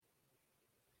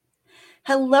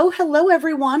Hello,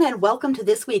 everyone, and welcome to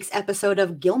this week's episode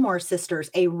of Gilmore Sisters,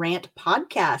 a rant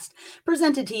podcast,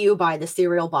 presented to you by the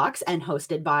Cereal Box and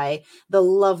hosted by the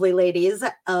lovely ladies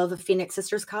of Phoenix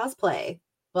Sisters Cosplay.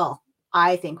 Well,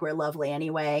 I think we're lovely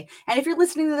anyway. And if you're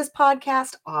listening to this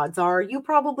podcast, odds are you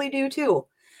probably do too.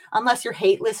 Unless you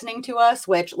hate listening to us,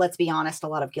 which, let's be honest, a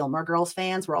lot of Gilmore Girls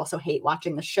fans will also hate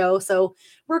watching the show, so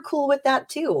we're cool with that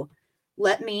too.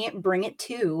 Let me bring it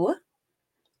to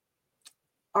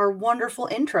our wonderful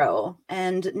intro.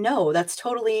 And no, that's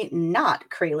totally not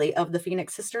Crayley of the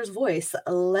Phoenix Sisters voice,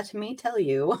 let me tell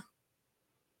you.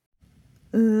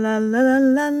 La la la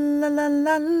la la la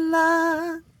la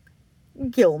la.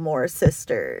 Gilmore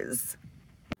Sisters.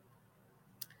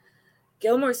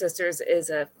 Gilmore Sisters is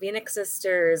a Phoenix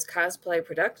Sisters cosplay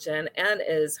production and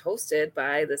is hosted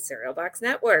by the Cereal Box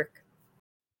Network.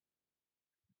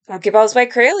 Pokeballs by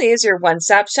Crayley is your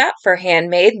one-stop shop for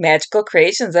handmade magical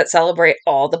creations that celebrate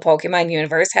all the Pokemon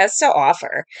universe has to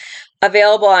offer.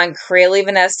 Available on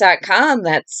CrayleyVanest.com,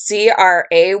 that's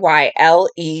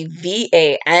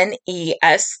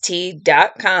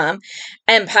CrayleyVanest.com,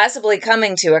 and possibly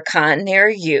coming to a con near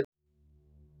you.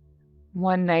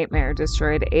 One nightmare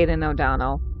destroyed Aidan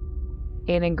O'Donnell.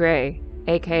 Aidan Gray,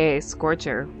 aka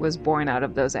Scorcher, was born out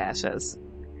of those ashes.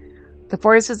 The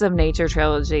Forces of Nature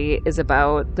trilogy is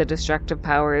about the destructive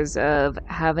powers of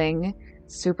having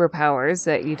superpowers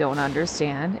that you don't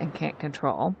understand and can't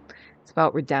control. It's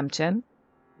about redemption,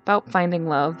 about finding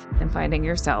love and finding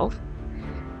yourself.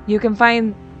 You can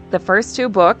find the first two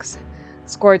books,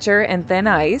 Scorcher and Thin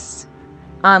Ice,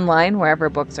 online wherever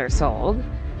books are sold.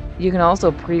 You can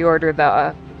also pre-order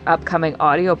the upcoming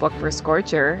audiobook for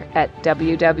Scorcher at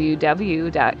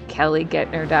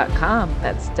www.kellygetner.com.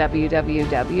 That's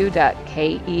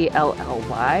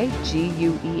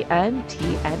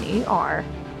www.KELLYGUENTNER.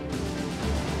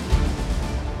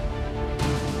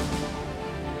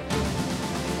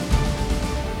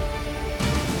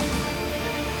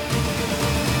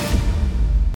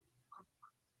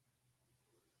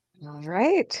 All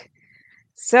right.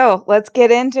 So let's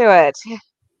get into it.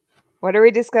 What are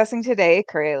we discussing today,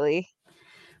 Crayley?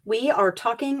 We are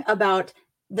talking about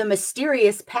the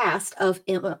mysterious past of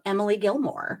Emily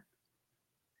Gilmore.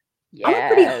 Yes. I'm a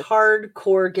pretty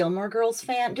hardcore Gilmore Girls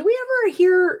fan. Do we ever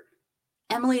hear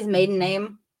Emily's maiden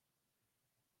name?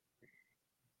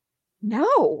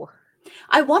 No.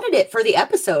 I wanted it for the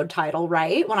episode title,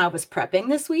 right? When I was prepping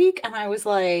this week, and I was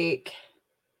like...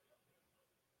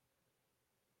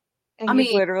 And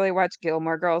you've literally watched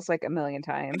Gilmore Girls like a million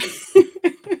times.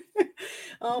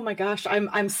 Oh my gosh,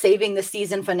 I'm saving the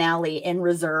season finale in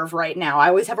reserve right now. I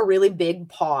always have a really big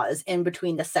pause in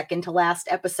between the second to last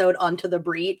episode, Onto the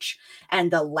Breach, and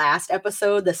the last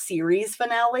episode, the series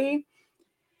finale,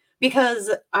 because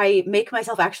I make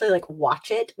myself actually like watch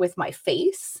it with my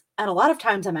face. And a lot of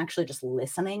times I'm actually just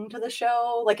listening to the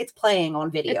show, like it's playing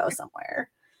on video somewhere.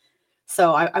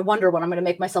 So I wonder when I'm going to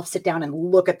make myself sit down and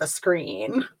look at the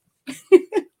screen.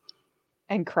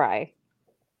 And cry.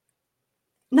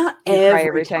 Not you every cry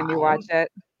every time you watch it.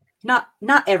 Not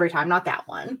every time, not that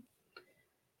one.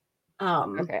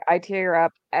 Okay, I tear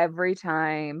up every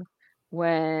time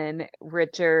when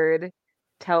Richard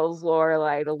tells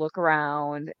Lorelai to look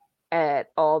around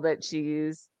at all that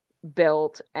she's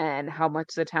built and how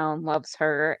much the town loves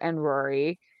her and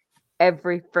Rory.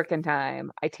 Every freaking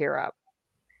time I tear up.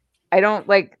 I don't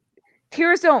like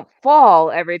tears don't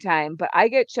fall every time, but I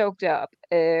get choked up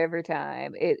every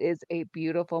time. It is a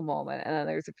beautiful moment. And then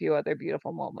there's a few other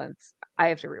beautiful moments. I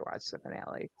have to rewatch the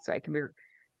finale so I can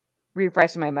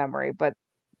refresh my memory, but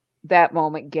that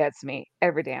moment gets me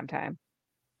every damn time.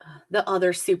 The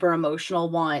other super emotional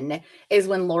one is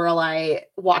when Lorelai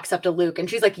walks up to Luke and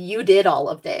she's like, "You did all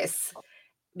of this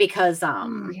because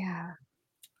yeah,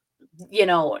 you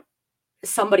know,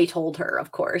 somebody told her,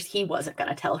 of course. He wasn't going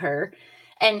to tell her."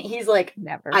 And he's like,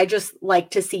 never. "I just like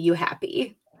to see you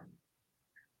happy."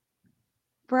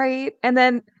 Right. And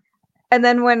then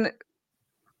when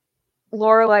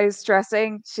Lorelai's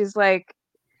stressing, she's like,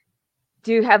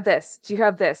 "Do you have this? Do you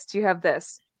have this? Do you have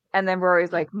this?" And then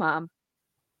Rory's like, "Mom,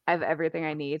 I have everything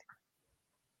I need."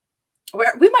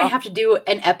 We might have to do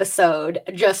an episode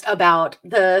just about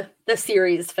the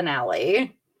series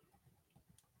finale.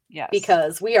 Yes.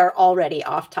 Because we are already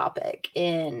off topic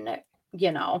in,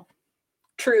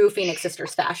 true Phoenix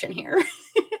Sisters fashion here.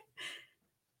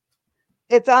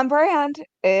 It's on brand.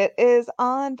 It is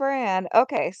on brand.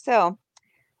 Okay, so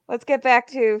let's get back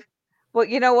to, well,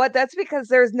 you know what? That's because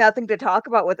there's nothing to talk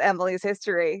about with Emily's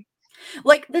history.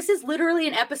 Like, this is literally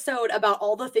an episode about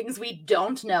all the things we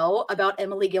don't know about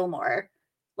Emily Gilmore.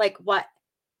 Like, what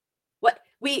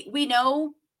we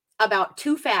know about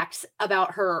 2 facts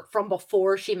about her from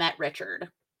before she met Richard,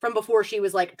 from before she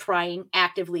was like trying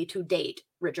actively to date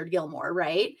Richard Gilmore,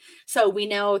 right? So we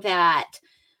know that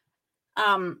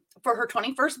for her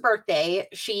 21st birthday,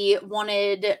 she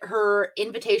wanted her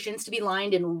invitations to be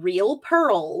lined in real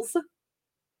pearls.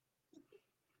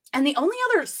 And the only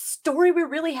other story we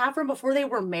really have from before they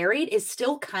were married is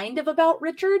still kind of about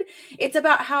Richard. It's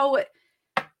about how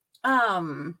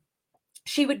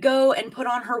she would go and put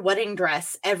on her wedding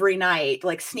dress every night,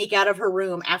 like sneak out of her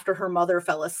room after her mother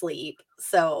fell asleep.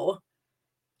 So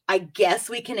I guess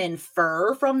we can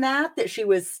infer from that she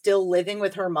was still living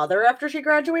with her mother after she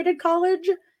graduated college,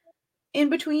 in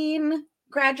between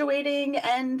graduating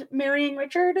and marrying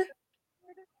Richard.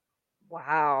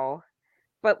 Wow.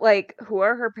 But like, who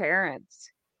are her parents?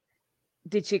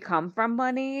 Did she come from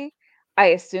money? I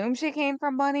assume she came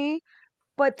from money,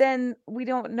 but then we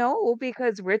don't know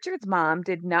because Richard's mom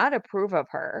did not approve of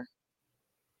her.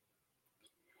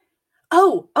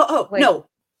 Oh, Like, no.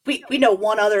 We know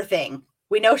one other thing.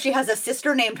 We know she has a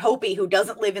sister named Hopi who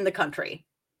doesn't live in the country.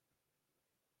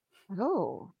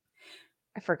 oh,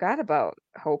 I forgot about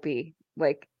Hopi.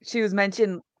 Like, she was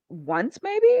mentioned once,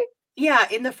 maybe? Yeah,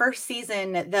 in the first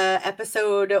season, the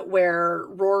episode where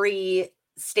Rory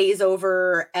stays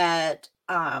over at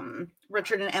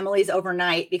Richard and Emily's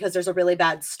overnight because there's a really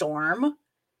bad storm.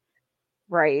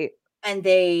 Right. And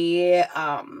they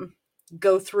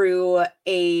go through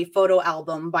a photo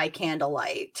album by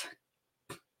candlelight.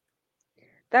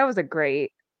 That was a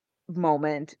great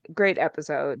moment, great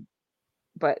episode.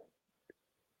 But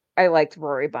I liked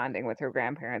Rory bonding with her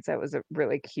grandparents. That was a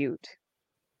really cute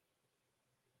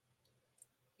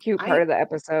part of the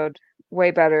episode.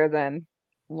 Way better than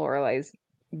Lorelai's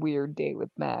weird date with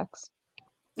Max.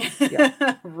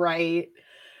 Yeah. Right.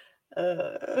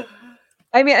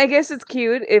 I mean, I guess it's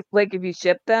cute if you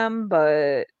ship them,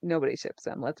 but nobody ships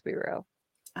them, let's be real.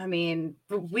 I mean,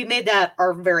 we made that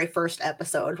our very first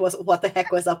episode, was what the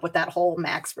heck was up with that whole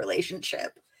Max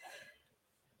relationship.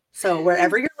 So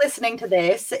wherever you're listening to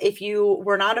this, if you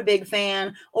were not a big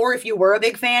fan, or if you were a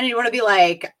big fan and you want to be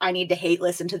like, I need to hate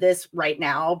listen to this right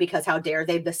now because how dare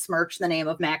they besmirch the name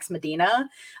of Max Medina,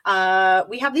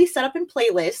 we have these set up in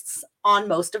playlists on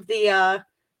most of the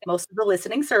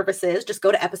listening services. Just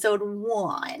go to episode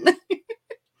 1.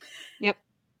 Yep.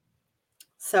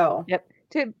 So yep.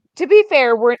 To be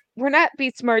fair, we're not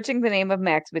besmirching the name of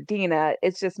Max Medina.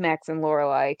 It's just Max and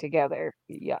Lorelai together.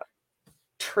 Yeah.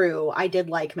 True. I did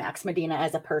like Max Medina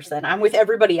as a person. I'm with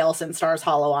everybody else in Stars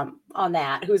Hollow on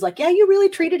that, who's like, yeah, you really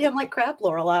treated him like crap,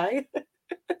 Lorelai.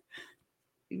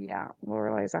 Yeah,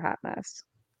 Lorelai's a hot mess.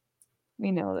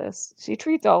 We know this. She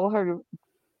treats all her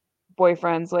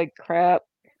boyfriends like crap,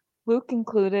 Luke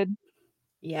included.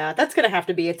 Yeah, that's gonna have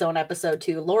to be its own episode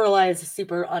too. Lorelai's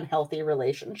super unhealthy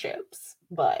relationships,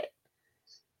 but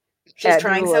she's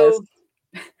trying so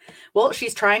well,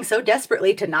 she's trying so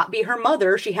desperately to not be her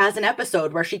mother. She has an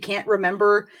episode where she can't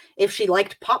remember if she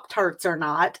liked Pop-Tarts or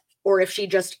not, or if she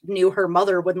just knew her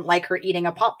mother wouldn't like her eating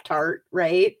a Pop-Tart,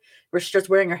 right? Where she's just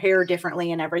wearing her hair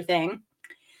differently and everything.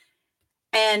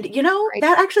 And,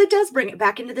 that actually does bring it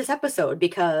back into this episode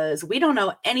because we don't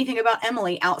know anything about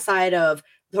Emily outside of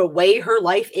the way her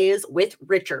life is with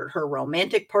Richard, her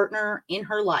romantic partner in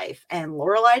her life. And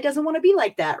Lorelai doesn't want to be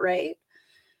like that, right?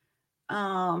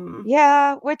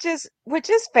 Yeah, which is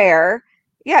fair.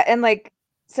 Yeah, and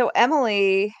so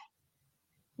Emily,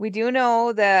 we do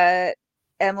know that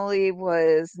Emily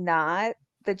was not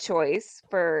the choice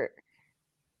for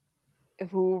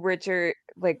who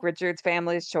Richard's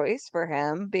family's choice for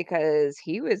him because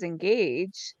he was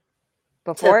engaged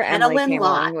before Emily came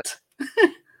along.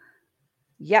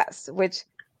 Yes, which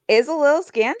is a little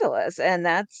scandalous, and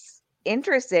that's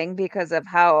interesting because of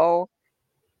how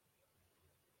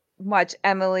much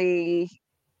Emily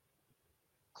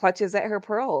clutches at her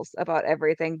pearls about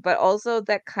everything, but also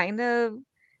that kind of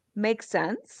makes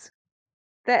sense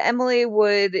that Emily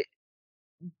would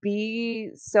be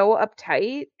so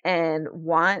uptight and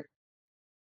want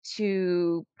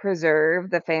to preserve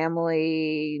the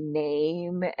family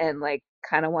name and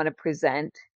kind of want to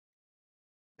present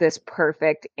this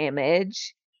perfect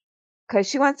image because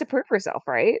she wants to prove herself,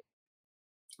 right?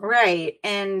 Right.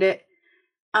 And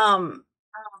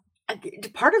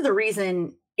part of the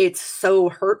reason it's so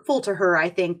hurtful to her, I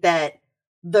think, that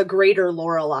the greater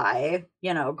Lorelai,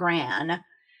 Gran,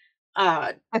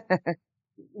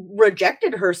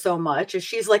 rejected her so much is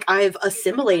she's like, I've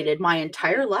assimilated my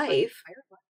entire life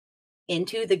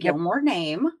into the Gilmore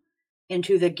name,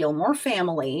 into the Gilmore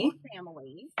family,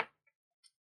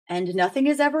 and nothing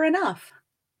is ever enough.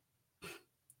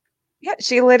 Yeah,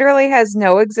 she literally has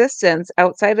no existence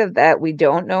outside of that. We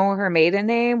don't know her maiden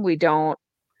name. We don't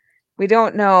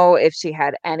know if she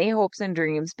had any hopes and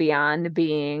dreams beyond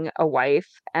being a wife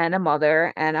and a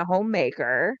mother and a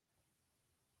homemaker.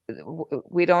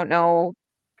 We don't know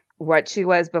what she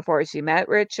was before she met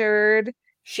Richard.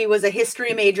 She was a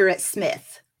history major at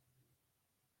Smith.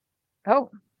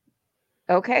 Oh,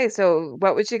 okay. So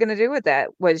what was she going to do with that?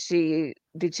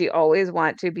 Did she always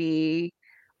want to be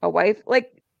a wife?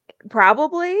 Like,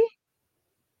 probably,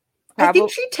 I think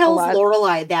probably she a tells lot.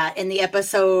 Lorelai that in the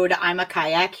episode "I'm a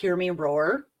Kayak, Hear Me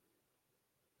Roar,"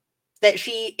 that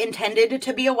she intended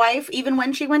to be a wife even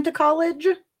when she went to college.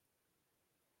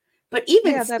 But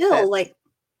even Yeah, that still, fits. like,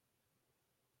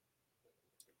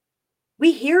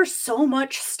 we hear so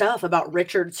much stuff about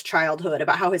Richard's childhood,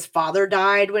 about how his father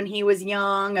died when he was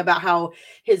young, about how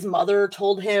his mother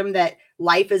told him that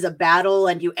life is a battle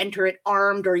and you enter it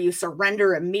armed or you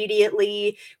surrender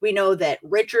immediately. We know that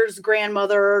Richard's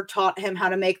grandmother taught him how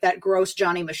to make that gross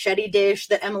Johnny Machete dish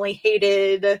that Emily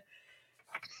hated.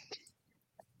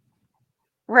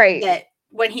 Right. That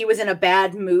when he was in a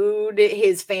bad mood,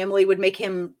 his family would make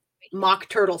him mock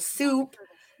turtle soup.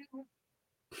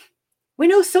 We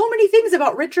know so many things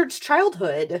about Richard's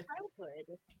childhood.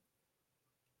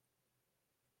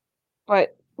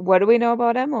 But what do we know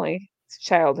about Emily's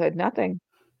childhood? Nothing.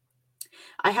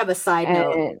 I have a side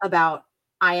note And about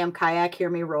I Am Kayak,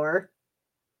 Hear Me Roar.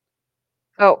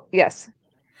 oh, yes.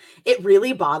 It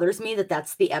really bothers me that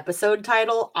that's the episode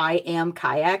title, I Am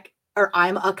Kayak, or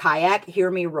I'm a Kayak, Hear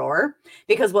Me Roar,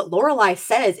 because what Lorelai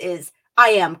says is, I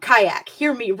am Kayak,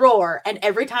 hear me roar. And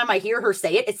every time I hear her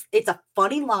say it, it's a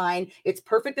funny line. It's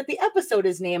perfect that the episode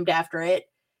is named after it.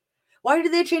 Why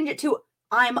did they change it to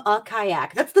I'm a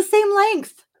Kayak? That's the same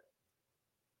length.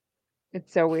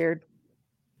 It's so weird.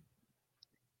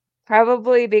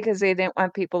 Probably because they didn't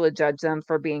want people to judge them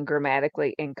for being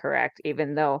grammatically incorrect,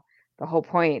 even though the whole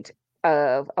point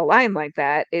of a line like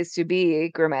that is to be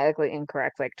grammatically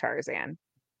incorrect, like Tarzan.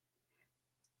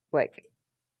 Like,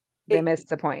 they It, missed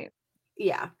the point.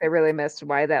 yeah. They really missed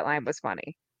why that line was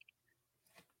funny.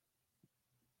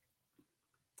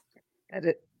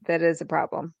 That is a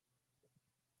problem.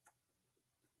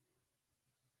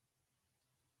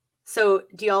 So,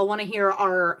 do y'all want to hear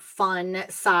our fun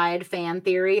side fan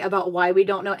theory about why we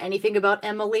don't know anything about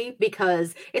Emily?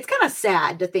 Because it's kind of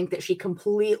sad to think that she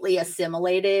completely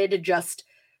assimilated just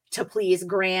to please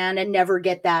Gran and never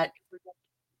get that,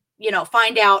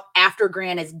 find out after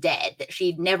Gran is dead that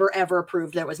she never ever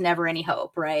proved there was never any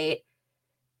hope, right?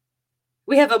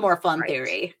 We have a more fun Right.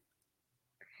 theory.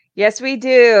 Yes, we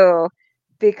do.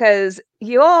 Because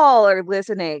you all are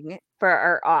listening for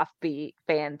our offbeat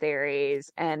fan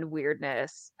theories and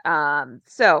weirdness.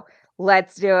 So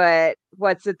let's do it.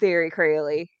 What's the theory,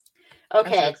 Crayley?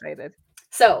 I'm so Okay. excited.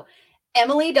 So,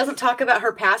 Emily doesn't talk about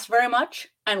her past very much,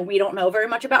 and we don't know very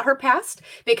much about her past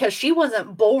because she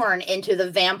wasn't born into the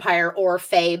vampire or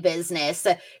fae business.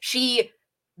 She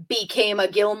became a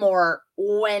Gilmore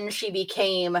when she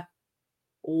became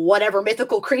whatever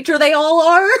mythical creature they all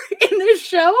are in this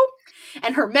show.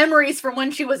 And her memories from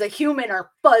when she was a human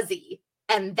are fuzzy.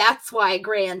 And that's why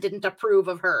Gran didn't approve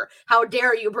of her. How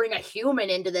dare you bring a human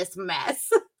into this mess?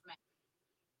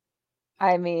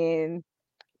 I mean,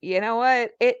 you know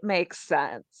what? It makes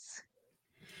sense.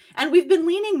 And we've been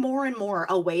leaning more and more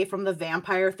away from the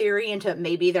vampire theory into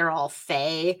maybe they're all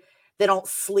fae. They don't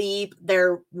sleep.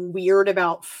 They're weird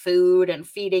about food and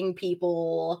feeding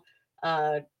people.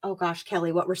 Oh gosh,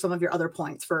 Kelly, what were some of your other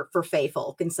points for fae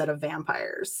folk instead of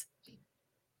vampires?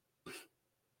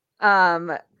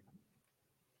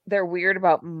 They're weird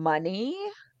about money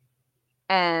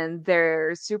and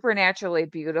they're supernaturally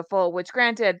beautiful, which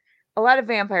granted, a lot of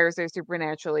vampires are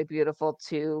supernaturally beautiful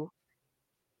too.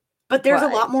 But there's a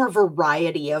But lot more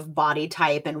variety of body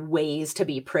type and ways to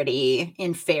be pretty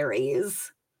in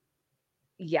fairies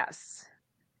yes.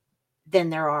 than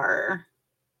there are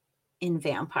in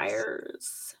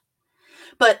vampires.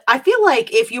 But I feel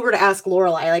like if you were to ask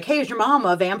Lorelai, like, hey, is your mom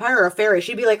a vampire or a fairy?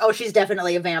 She'd be like, oh, she's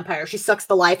definitely a vampire. She sucks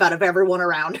the life out of everyone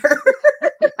around her.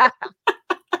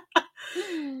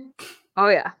 Oh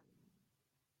yeah.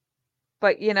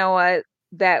 But you know what?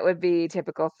 That would be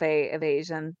typical fae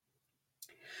evasion.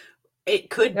 It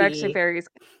could They're actually be. fairies.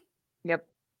 Yep.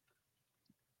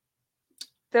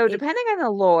 So It, depending on the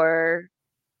lore,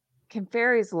 can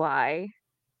fairies lie?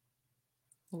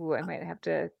 Ooh, I might have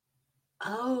to.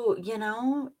 oh,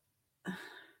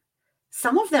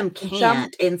 some of them And some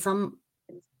can't. In some,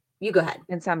 you go ahead.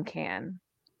 and some can.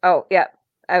 Oh yeah.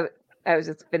 I I was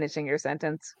just finishing your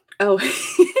sentence. Oh,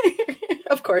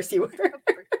 of course you were.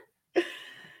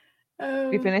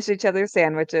 We Oh, finished each other's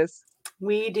sandwiches.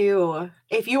 We do.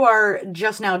 If you are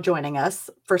just now joining us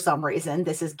for some reason,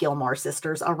 this is Gilmore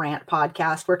Sisters, a rant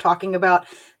podcast. We're talking about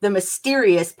the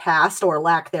mysterious past or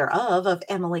lack thereof of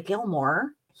Emily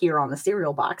Gilmore here on the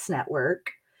Cereal Box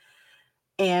Network.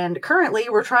 And currently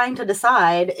we're trying to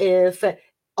decide if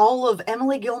all of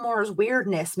Emily Gilmore's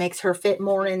weirdness makes her fit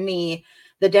more in the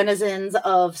denizens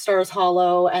of Stars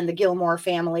Hollow and the Gilmore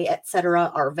family,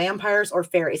 etc., are vampires or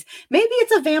fairies. Maybe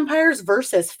it's a vampires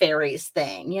versus fairies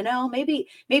thing, you know? Maybe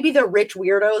the rich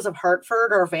weirdos of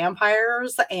Hartford are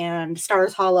vampires and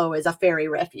Stars Hollow is a fairy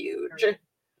refuge.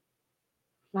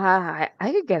 I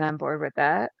could get on board with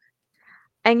that.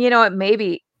 And you know what?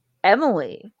 Maybe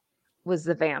Emily was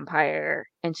the vampire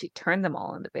and she turned them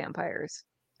all into vampires.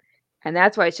 And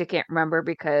that's why she can't remember,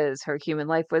 because her human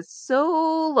life was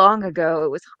so long ago.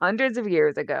 It was hundreds of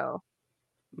years ago.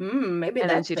 Maybe And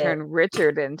then that's she it. turned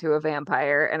Richard into a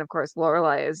vampire. And of course,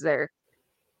 Lorelai is their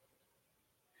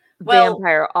Well,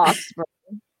 vampire offspring.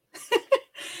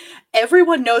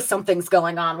 Everyone knows something's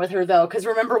going on with her, though, because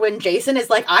remember when Jason is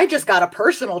like, I just got a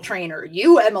personal trainer.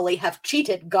 You, Emily, have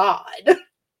cheated God.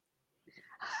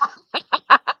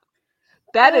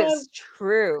 That is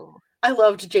true. I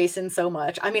loved Jason so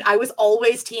much. I mean, I was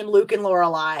always team Luke and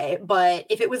Lorelai, but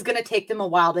if it was going to take them a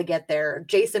while to get there,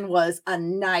 Jason was a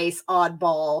nice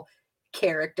oddball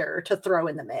character to throw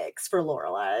in the mix for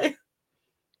Lorelai.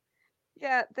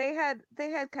 Yeah, they had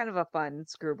kind of a fun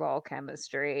screwball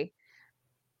chemistry.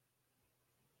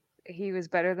 He was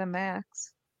better than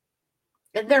Max.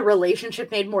 And their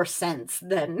relationship made more sense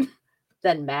than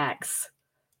Max.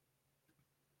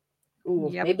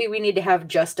 Ooh, yep. Maybe we need to have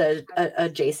just a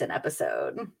Jason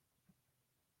episode.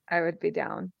 I would be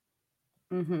down.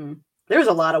 Mm-hmm. There's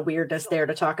a lot of weirdness there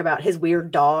to talk about. His weird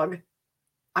dog.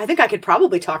 I think I could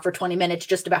probably talk for 20 minutes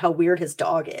just about how weird his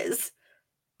dog is.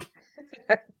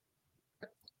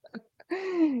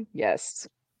 Yes.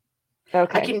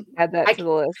 Okay. I can add that to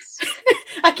the list.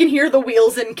 I can hear the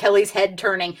wheels in Kelly's head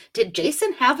turning. Did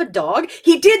Jason have a dog?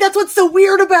 He did. That's what's so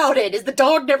weird about it, is the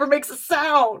dog never makes a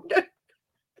sound.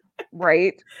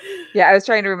 Right. Yeah, I was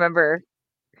trying to remember.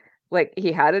 Like,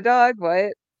 he had a dog?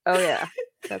 What? Oh, yeah.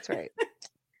 That's right.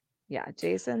 Yeah,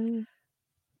 Jason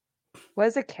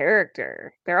was a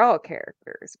character. They're all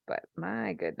characters, but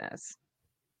my goodness.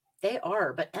 They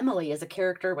are, but Emily is a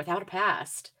character without a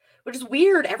past, which is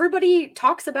weird. Everybody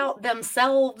talks about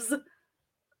themselves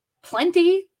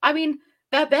plenty. I mean,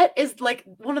 Babette is like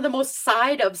one of the most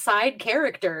side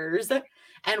characters,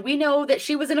 and we know that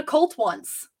she was in a cult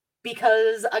once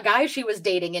because a guy she was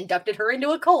dating inducted her into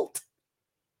a cult.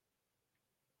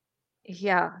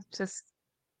 Yeah,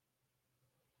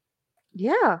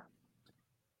 yeah.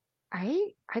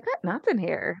 I got nothing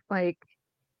here. Like,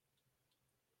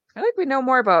 I feel like we know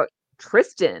more about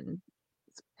Tristan's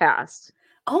past.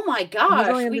 Oh my gosh,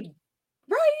 right?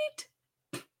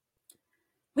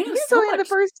 We know so only much. In the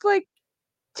first like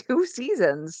 2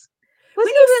 seasons. Was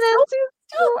he even in season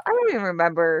 2? I don't even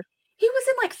remember. He was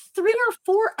in like 3 or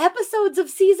 4 episodes of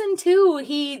season 2.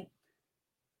 He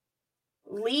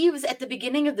leaves at the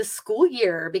beginning of the school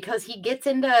year because he gets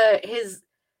into his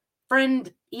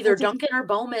friend either Duncan or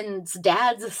Bowman's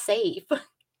dad's safe.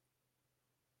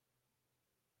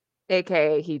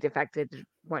 AKA he defected to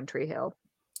One Tree Hill.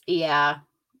 Yeah,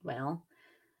 well.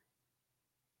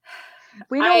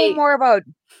 We know more about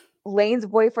Lane's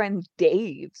boyfriend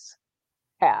Dave's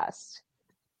past.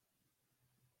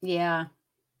 Yeah.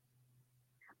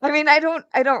 I mean, I don't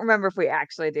remember if we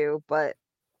actually do, but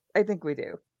I think we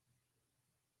do.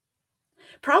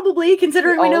 Probably,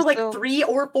 considering we know like 3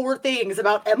 or 4 things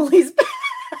about Emily's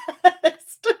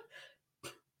past.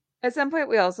 At some point,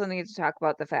 we also need to talk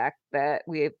about the fact that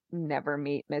we never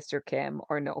meet Mr. Kim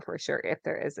or know for sure if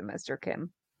there is a Mr.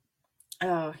 Kim.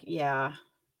 Oh, yeah.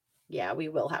 Yeah, we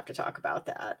will have to talk about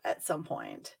that at some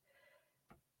point.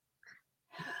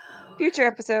 Future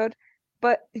episode.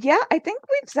 But yeah, I think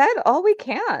we've said all we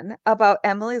can about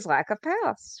Emily's lack of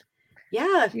past.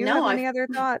 Yeah, do you have any other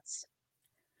thoughts?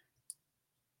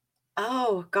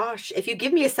 Oh gosh, if you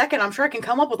give me a second, I'm sure I can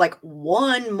come up with like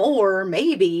one more,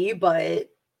 maybe, but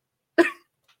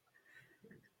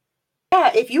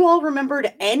yeah, if you all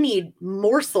remembered any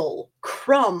morsel,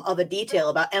 crumb of a detail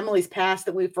about Emily's past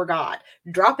that we forgot,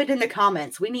 drop it in the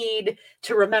comments. We need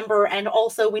to remember, and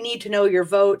also we need to know your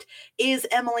vote. Is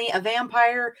Emily a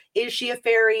vampire? Is she a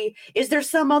fairy? Is there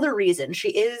some other reason she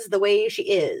is the way she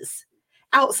is?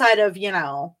 Outside of, you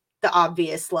know, the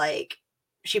obvious, like,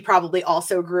 she probably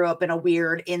also grew up in a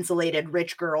weird, insulated,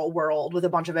 rich girl world with a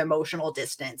bunch of emotional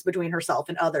distance between herself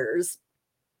and others.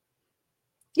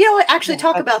 You know what? Actually,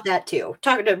 talk about that too.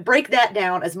 Talk to break that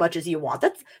down as much as you want.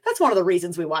 That's one of the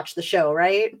reasons we watch the show,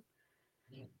 right?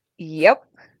 Yep.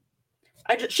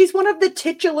 She's one of the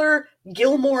titular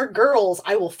Gilmore Girls.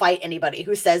 I will fight anybody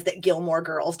who says that Gilmore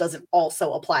Girls doesn't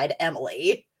also apply to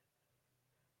Emily.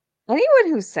 Anyone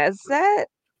who says that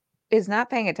is not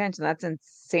paying attention. That's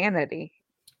insanity.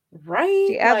 Right?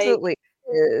 She absolutely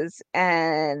is.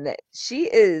 And she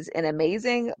is an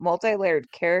amazing,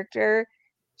 multi-layered character.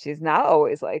 She's not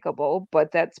always likable,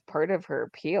 but that's part of her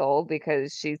appeal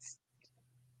because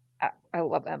I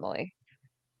love Emily.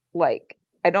 Like,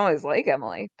 I don't always like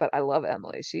Emily, but I love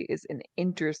Emily. She is an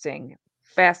interesting,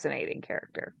 fascinating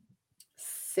character.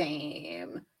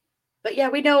 Same. But yeah,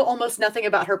 we know almost nothing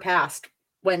about her past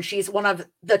when she's one of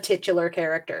the titular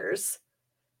characters.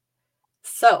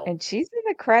 So. And she's in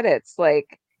the credits.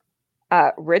 Like,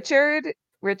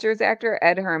 Richard's actor,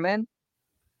 Ed Herman,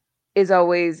 is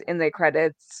always in the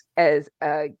credits as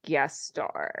a guest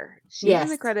star. She's in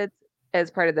the credits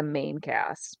as part of the main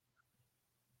cast.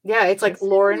 Yeah, it's like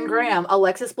Lauren Graham,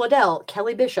 Alexis Bledel,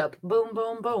 Kelly Bishop. Boom,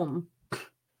 boom, boom.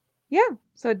 Yeah,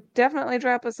 so definitely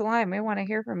drop us a line. We want to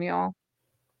hear from y'all.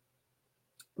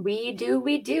 We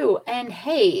do. And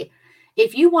hey,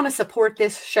 if you want to support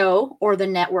this show or the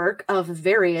network of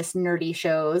various nerdy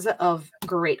shows of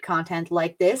great content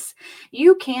like this,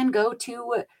 you can go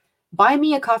to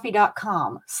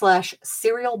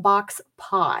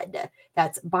buymeacoffee.com/cerealboxpod.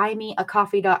 That's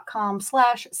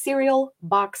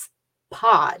buymeacoffee.com/cerealboxpod.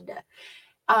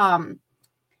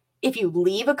 If you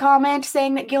leave a comment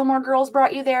saying that Gilmore Girls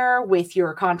brought you there with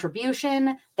your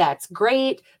contribution, that's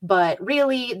great. But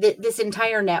really, this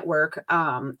entire network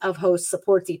of hosts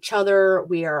supports each other.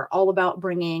 We are all about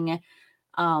bringing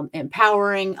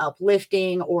empowering,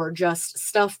 uplifting, or just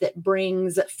stuff that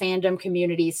brings fandom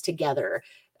communities together.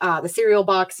 The Cereal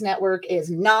Box Network is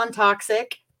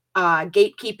non-toxic,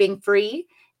 gatekeeping free,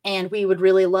 and we would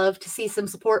really love to see some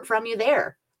support from you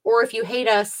there. Or if you hate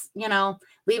us,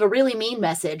 leave a really mean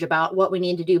message about what we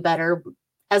need to do better,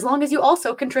 as long as you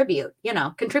also contribute,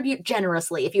 contribute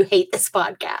generously. If you hate this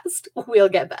podcast, we'll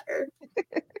get better.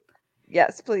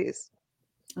 Yes, please.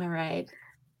 All right.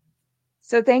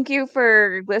 So thank you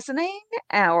for listening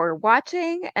or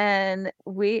watching. And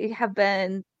we have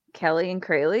been Kelly and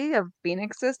Krayley of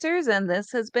Phoenix Sisters, and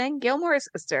this has been Gilmore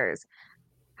Sisters.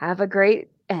 Have a great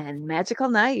and magical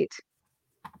night.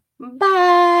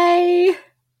 Bye.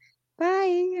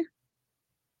 Bye.